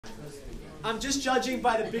I'm just judging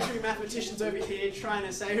by the bickering mathematicians over here trying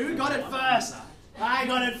to say, who got it first? I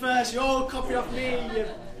got it first. You all copy off me.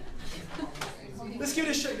 Let's give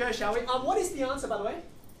it a go, shall we? What is the answer, by the way?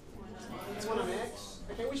 It's 1 on x.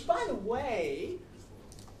 Okay, which, by the way,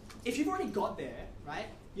 if you've already got there, right,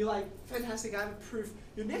 you're like, fantastic, I have a proof.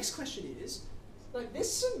 Your next question is, like,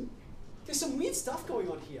 there's some weird stuff going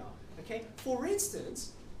on here. Okay, for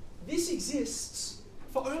instance, this exists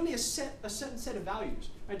for only a certain set of values.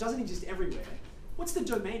 It doesn't exist everywhere. What's the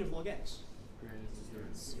domain of log x?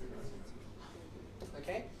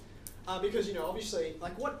 Okay, because obviously,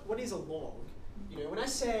 like, what is a log? When I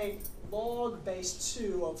say log base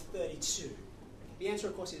 2 of 32, the answer,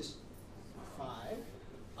 of course, is 5.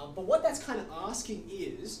 But what that's kind of asking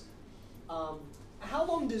is, how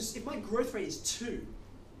long if my growth rate is 2,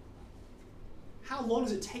 how long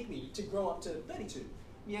does it take me to grow up to 32? And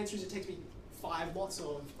the answer is it takes me 5 lots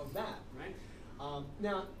of that, right?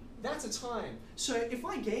 Now, that's a time. So if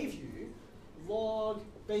I gave you log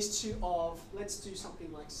base 2 of, let's do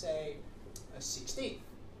something like, say, a 16th,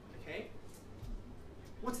 okay?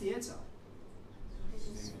 What's the answer?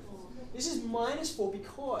 This is -4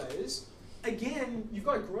 because, again, you've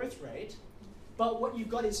got a growth rate, but what you've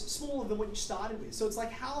got is smaller than what you started with. So it's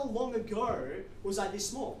like, how long ago was I this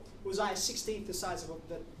small? Was I a 16th the size of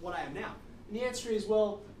what I am now? And the answer is,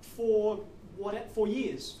 well, for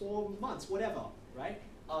years, 4 months, whatever, right?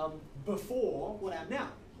 Before what I am now.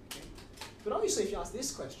 Okay? But obviously, if you ask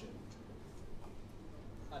this question,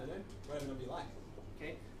 I don't know, whatever number you like.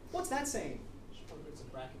 Okay? What's that saying? Just want to put some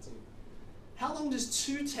brackets in. How long does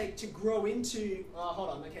 2 take to grow into? Hold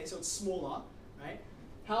on. Okay, so it's smaller, right?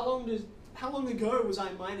 How long ago was I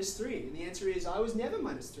 -3? And the answer is, I was never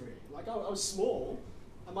 -3. Like, I was small.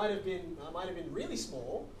 I might have been really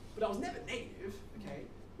small, but I was never negative. Okay,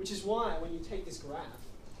 which is why when you take this graph,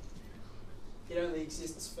 it only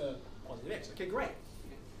exists for positive x. Okay, great.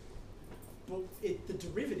 Well, the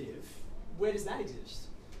derivative, where does that exist?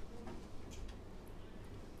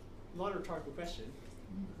 Not a rhetorical question.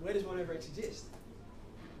 Where does 1 over x exist?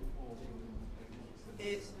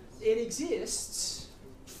 It exists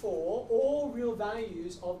for all real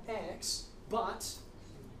values of x, but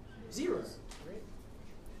 0. Right?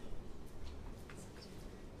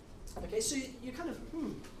 Okay, so you kind of,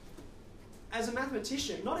 as a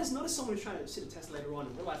mathematician, not as someone who's trying to sit a test later on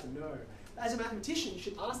and would like to know, but as a mathematician, you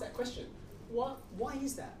should ask that question. Why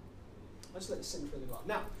is that? I'll just let it sit for a little while.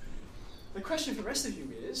 Now, the question for the rest of you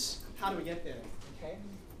is, how do we get there? Okay.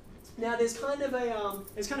 Now, there's kind of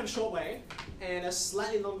a short way and a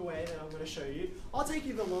slightly longer way that I'm going to show you. I'll take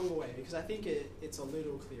you the longer way because I think it's a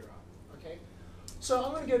little clearer. Okay. So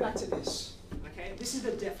I'm going to go back to this. Okay. This is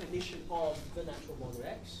the definition of the natural log of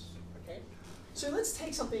x. Okay. So let's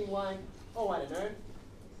take something like, I don't know,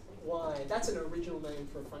 y. That's an original name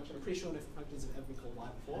for a function. I'm pretty sure different functions have ever been called y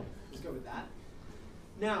before. Let's go with that.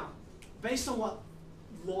 Now, based on what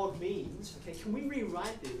log means, okay, can we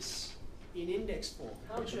rewrite this in index form?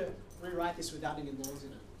 How would you rewrite this without any logs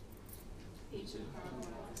in it?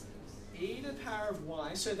 E to the power of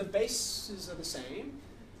y, so the bases are the same,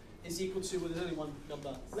 is equal to, well, there's only one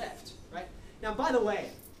number left, right? Now, by the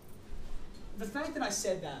way, the fact that I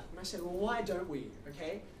said that, and I said, well, why don't we,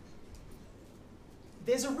 okay?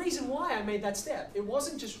 There's a reason why I made that step. It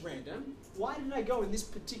wasn't just random. Why did I go in this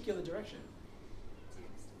particular direction?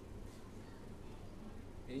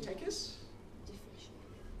 Any takers?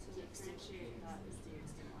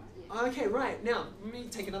 Okay, right. Now, let me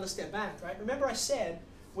take another step back, right? Remember I said,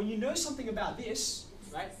 when you know something about this,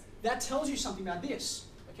 right, that tells you something about this.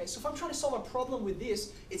 Okay, so if I'm trying to solve a problem with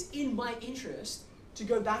this, it's in my interest to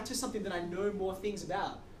go back to something that I know more things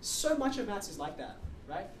about. So much of maths is like that,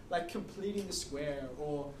 right? Like completing the square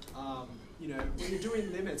or, when you're doing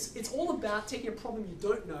limits. It's all about taking a problem you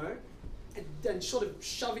don't know and then sort of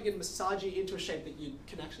shoving and massaging it into a shape that you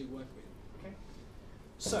can actually work with. Okay?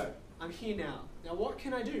 So, I'm here now. Now what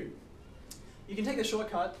can I do? You can take the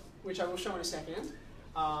shortcut, which I will show in a second,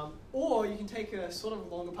 or you can take a sort of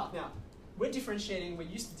longer path. Now, we're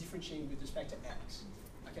used to differentiating with respect to x.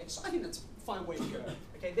 Okay, so I think that's a fine way to go.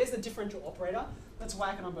 Okay, there's the differential operator. Let's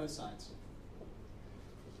whack it on both sides.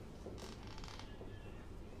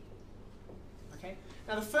 Okay,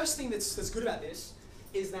 now the first thing that's good about this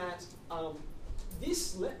is that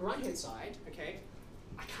this right-hand side, okay,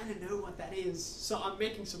 I kind of know what that is, so I'm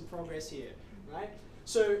making some progress here, right?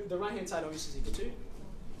 So the right-hand side obviously is equal to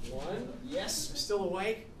 1. Yes, we're still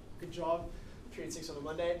awake. Good job. Period 6 on a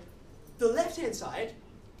Monday. The left-hand side,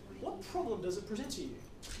 what problem does it present to you?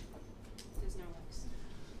 There's no x.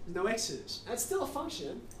 There's no x's. That's still a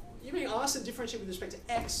function. You're being asked to differentiate with respect to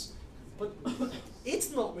x, but it's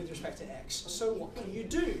not with respect to x. So what can you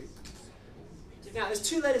do? Now, there's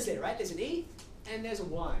two letters there, right? There's an E and there's a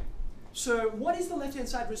Y. So what is the left-hand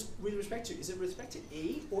side with respect to? Is it with respect to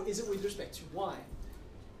E or is it with respect to Y?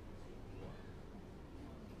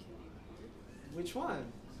 Which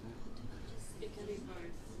one? It can be both.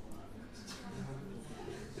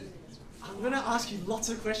 I'm going to ask you lots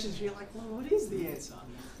of questions and you're like, well, what is the answer?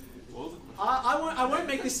 I won't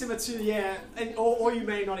make this similar to, yeah, or you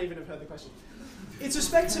may not even have heard the question. It's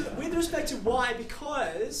with respect to Y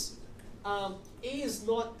because E is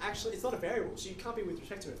not actually, it's not a variable, so you can't be with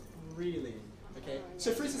respect to it, really. Okay.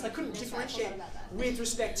 So for instance, I couldn't differentiate with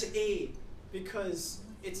respect to E because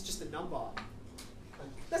it's just a number.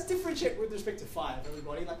 Let's differentiate with respect to 5,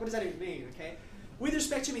 everybody. Like, what does that even mean, okay? With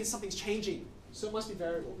respect to means something's changing, so it must be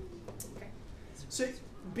variable. Okay. So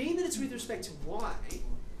being that it's with respect to Y,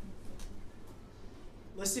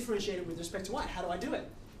 let's differentiate it with respect to Y. How do I do it?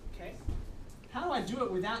 Okay. How do I do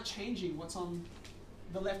it without changing what's on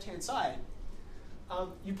the left-hand side?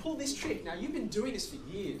 You pull this trick. Now, you've been doing this for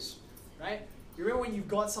years, right? You remember when you've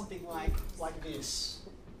got something like this?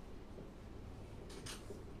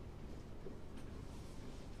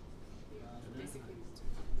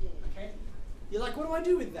 Okay? You're like, what do I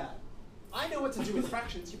do with that? I know what to do with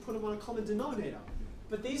fractions. You put them on a common denominator.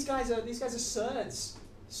 But these guys are surds.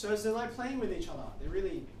 Surds don't like playing with each other. They're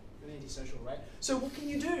really antisocial, right? So what can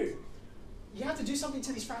you do? You have to do something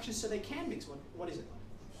to these fractions so they can mix. What is it?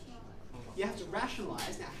 You have to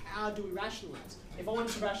rationalize. Now, how do we rationalize? If I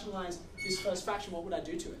wanted to rationalize this first fraction, what would I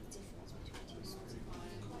do to it?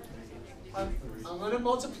 I'm going to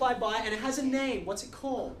multiply by, and it has a name. What's it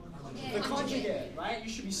called? The conjugate, right? You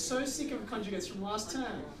should be so sick of conjugates from last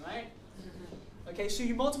term, right? Okay, so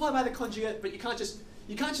you multiply by the conjugate, but you can't just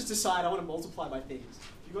decide I want to multiply by things.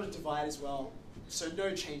 You've got to divide as well, so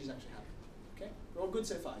no changes actually happen. Okay, we're all good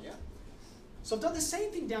so far, yeah? So I've done the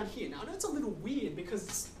same thing down here. Now I know it's a little weird because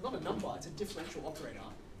it's not a number, it's a differential operator,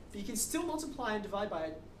 but you can still multiply and divide by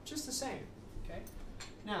it just the same. Okay.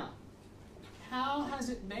 Now, how has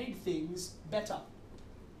it made things better?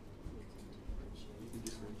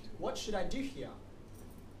 What should I do here?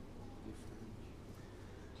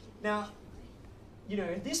 Now, you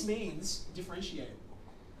know, this means differentiate,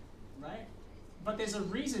 right? But there's a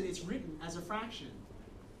reason it's written as a fraction.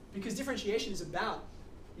 Because differentiation is about,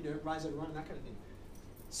 you know, rise over run and that kind of thing.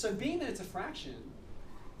 So being that it's a fraction,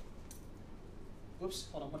 whoops,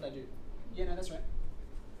 hold on, what did I do? Yeah, no, that's right.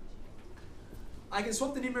 I can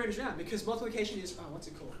swap the numerators around because multiplication is, what's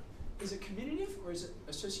it called? Is it commutative or is it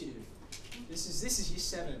associative? This is year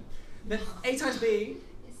 7. Then A times B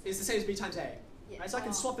is the same as B times A. Right? So I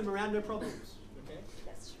can swap them around, no problems. Okay?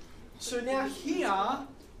 That's true. So now here,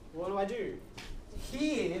 what do?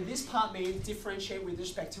 Here, this part means differentiate with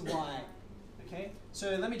respect to Y. Okay?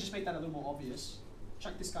 So let me just make that a little more obvious.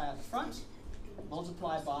 Chuck this guy out the front.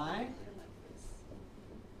 Multiply by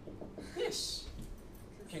this.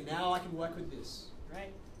 Okay, now I can work with this.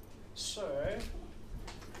 Right? So,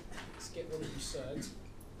 let's get rid of you surds.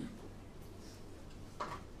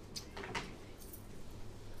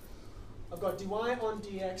 I've got dy on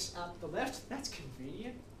dx out the left. That's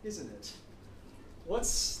convenient, isn't it?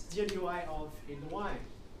 What's the dy of in the y?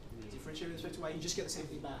 Differentiate with respect to y, you just get the same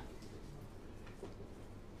thing back.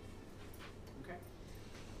 Okay.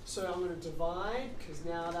 So I'm going to divide, because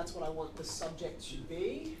now that's what I want the subject to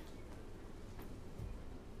be.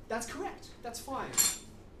 That's correct. That's fine.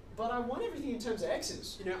 But I want everything in terms of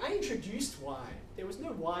x's. You know, I introduced y. There was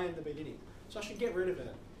no y in the beginning, so I should get rid of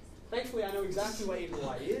it. Thankfully, I know exactly what e to the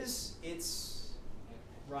y is. It's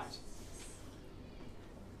right.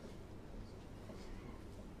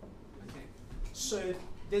 Okay. So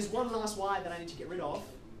there's one last y that I need to get rid of.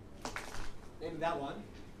 Name that one.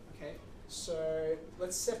 Okay. So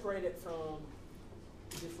let's separate it from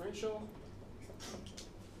the differential,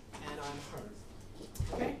 and I'm home.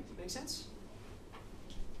 Okay, makes sense?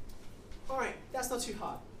 All right, that's not too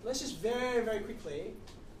hard. Let's just very, very quickly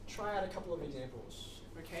try out a couple of examples.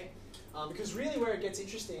 Okay, because really where it gets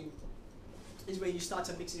interesting is where you start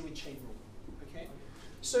to mix it in with chain rule. Okay,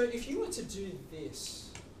 so if you were to do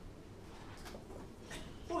this,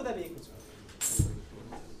 what would that be equal to?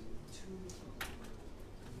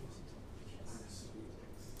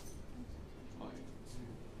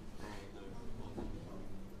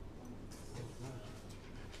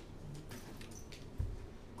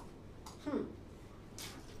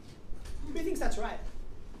 Who thinks that's right?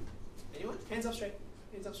 Anyone? Hands up straight.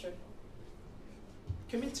 Hands up straight.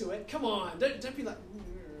 Commit to it. Come on. Don't be like,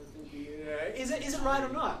 is it right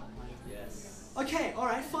or not? Yes. Okay, all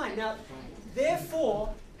right, fine. Now,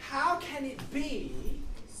 therefore, how can it be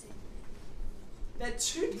that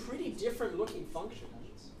two pretty different looking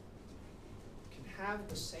functions can have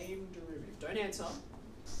the same derivative? Don't answer. I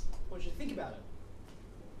want you to think about it.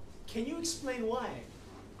 Can you explain why?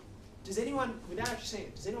 Does anyone, without actually saying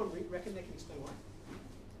it, does anyone reckon they can explain why?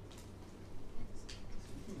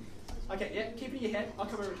 Okay, yeah, keep it in your head. I'll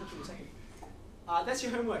come over and touch you in a second. That's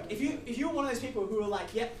your homework. If you're one of those people who are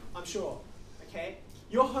like, yep, I'm sure, okay,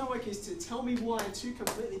 your homework is to tell me why two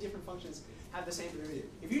completely different functions have the same derivative.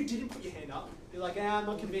 If you didn't put your hand up, you're like, I'm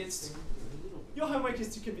not convinced. Your homework is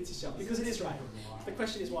to convince yourself, because it is right. The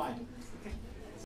question is why.